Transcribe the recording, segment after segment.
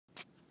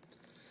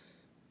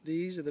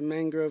These are the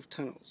mangrove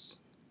tunnels.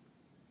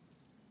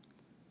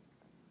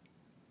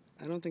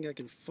 I don't think I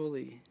can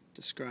fully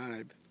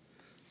describe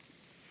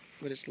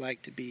what it's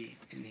like to be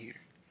in here.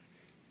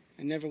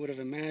 I never would have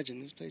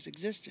imagined this place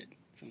existed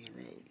from the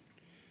road.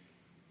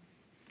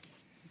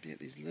 Be at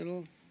these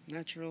little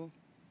natural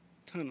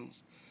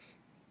tunnels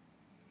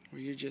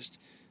where you're just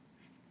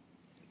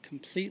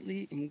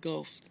completely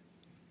engulfed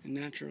in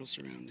natural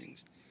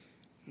surroundings.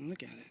 And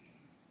look at it.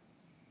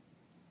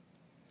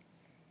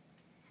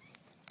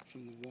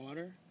 From the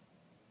water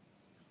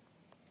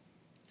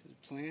to the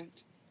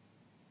plant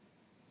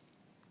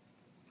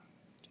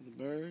to the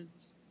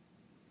birds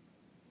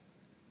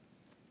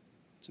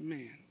to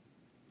man.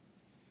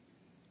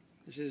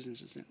 This is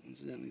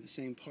incidentally the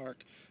same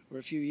park where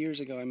a few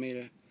years ago I made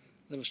a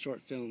little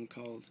short film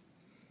called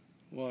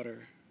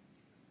Water,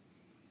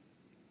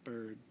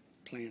 Bird,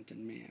 Plant,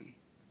 and Man.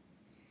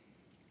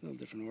 A little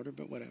different order,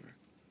 but whatever.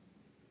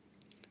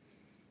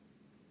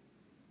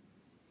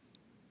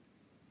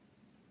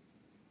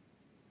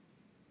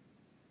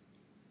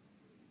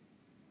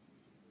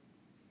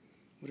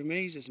 What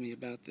amazes me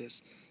about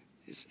this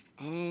is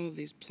all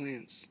these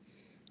plants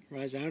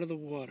rise out of the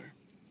water,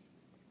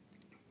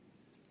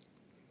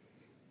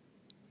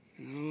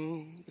 and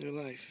all their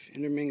life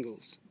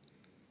intermingles,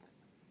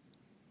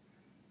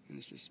 and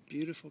it's this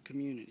beautiful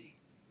community,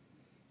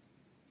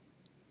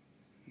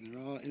 and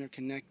they're all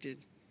interconnected,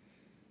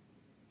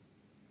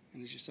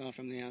 and as you saw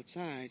from the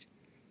outside,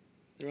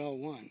 they're all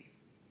one.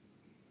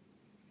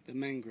 The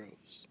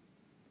mangroves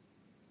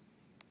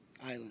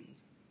island.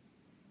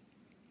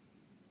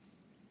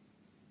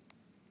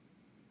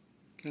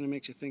 Kind of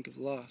makes you think of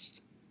Lost.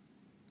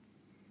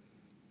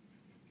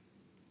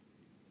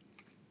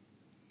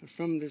 But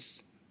from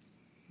this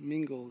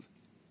mingledness,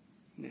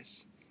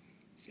 this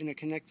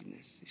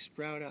interconnectedness, they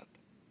sprout up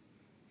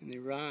and they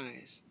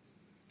rise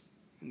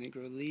and they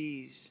grow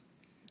leaves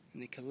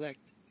and they collect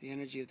the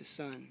energy of the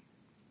sun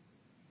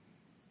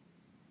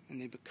and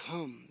they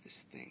become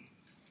this thing.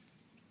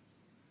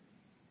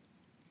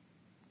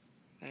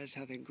 That is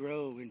how they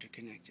grow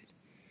interconnected.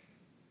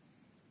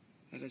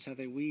 That is how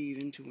they weave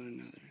into one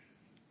another,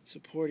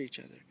 support each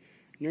other,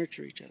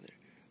 nurture each other,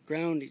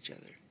 ground each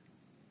other,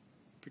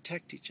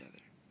 protect each other.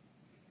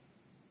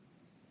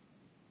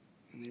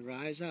 And they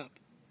rise up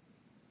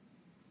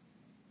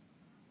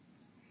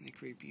and they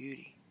create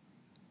beauty.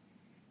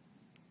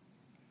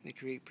 They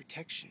create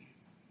protection.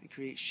 They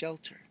create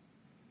shelter.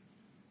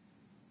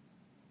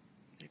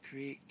 They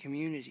create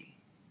community.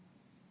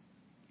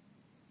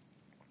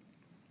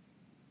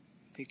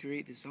 They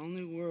create this whole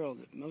new world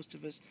that most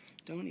of us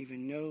don't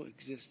even know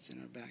exists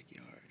in our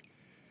backyard.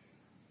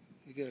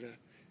 We go to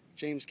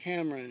James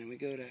Cameron and we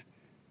go to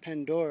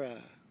Pandora.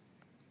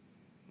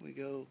 We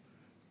go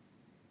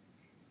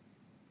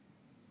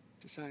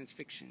to science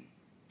fiction,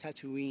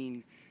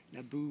 Tatooine,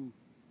 Naboo.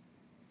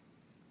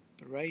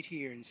 But right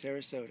here in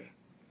Sarasota,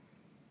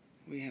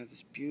 we have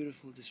this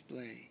beautiful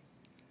display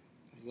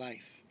of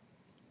life.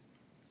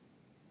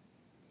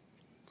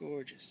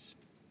 Gorgeous,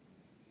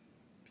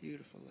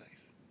 beautiful life.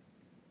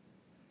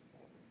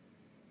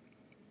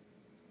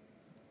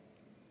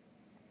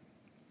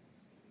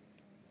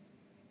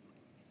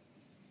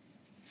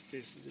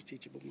 This is a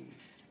teachable moment.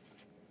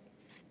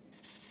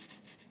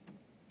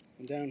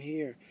 And down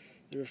here,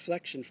 the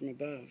reflection from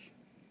above.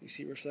 You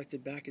see it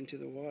reflected back into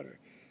the water.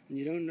 And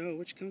you don't know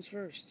which comes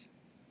first.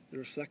 The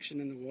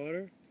reflection in the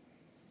water,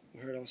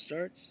 where it all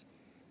starts,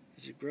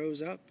 as it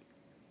grows up,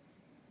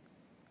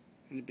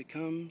 and it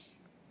becomes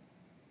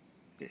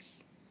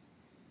this.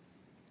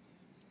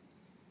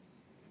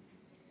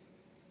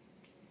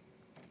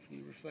 From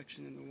the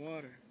reflection in the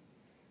water,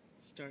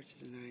 it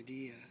starts as an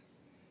idea.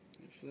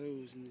 It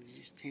flows into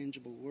these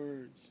tangible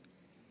words,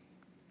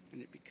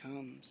 and it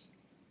becomes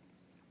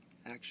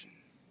action,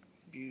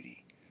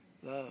 beauty,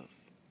 love,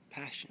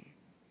 passion,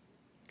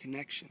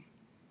 connection,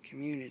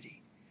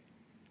 community,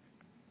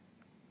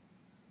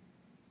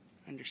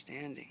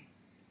 understanding,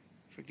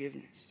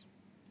 forgiveness,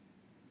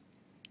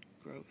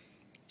 growth,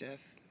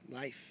 death,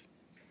 life,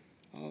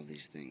 all of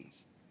these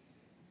things.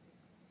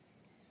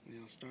 They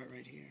all start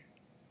right here.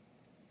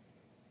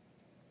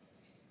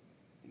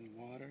 In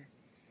the water,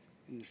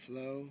 in the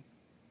flow,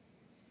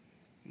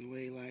 in the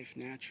way life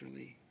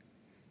naturally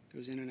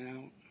goes in and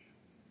out.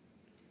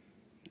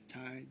 The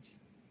tides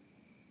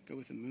go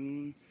with the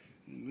moon,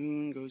 and the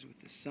moon goes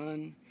with the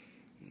sun,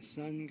 and the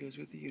sun goes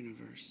with the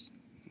universe,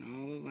 and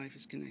all of life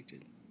is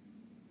connected.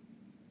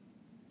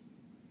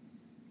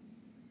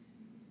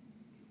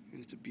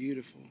 And it's a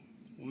beautiful,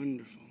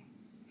 wonderful